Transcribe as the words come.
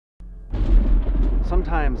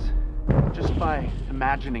Sometimes, just by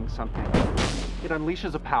imagining something, it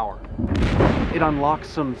unleashes a power. It unlocks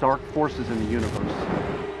some dark forces in the universe.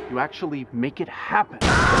 You actually make it happen.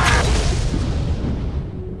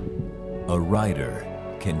 A writer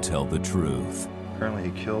can tell the truth. Apparently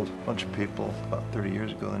he killed a bunch of people about 30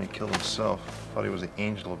 years ago, then he killed himself. Thought he was the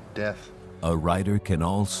angel of death. A writer can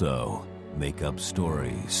also make up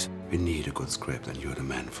stories. We need a good script, and you're the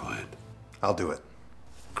man for it. I'll do it.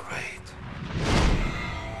 Great.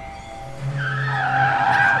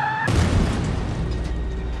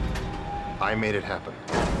 I made it happen.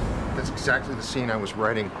 That's exactly the scene I was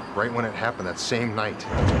writing right when it happened, that same night.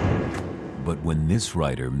 But when this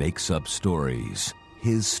writer makes up stories,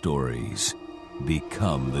 his stories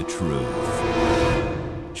become the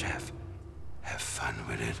truth. Jeff, have fun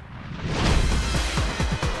with it.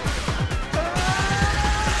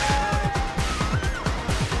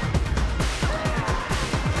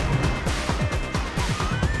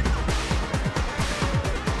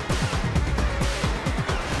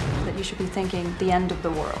 That you should be thinking the end of the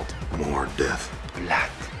world. More death. Blood,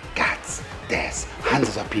 guts, death.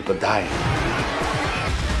 Hundreds of people dying.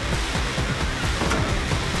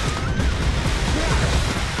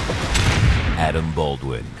 Adam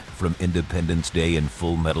Baldwin from Independence Day and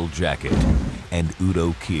Full Metal Jacket, and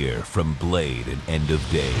Udo Kier from Blade and End of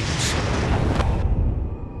Days.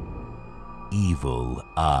 Evil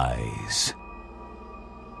Eyes.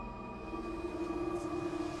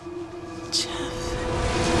 Jeff.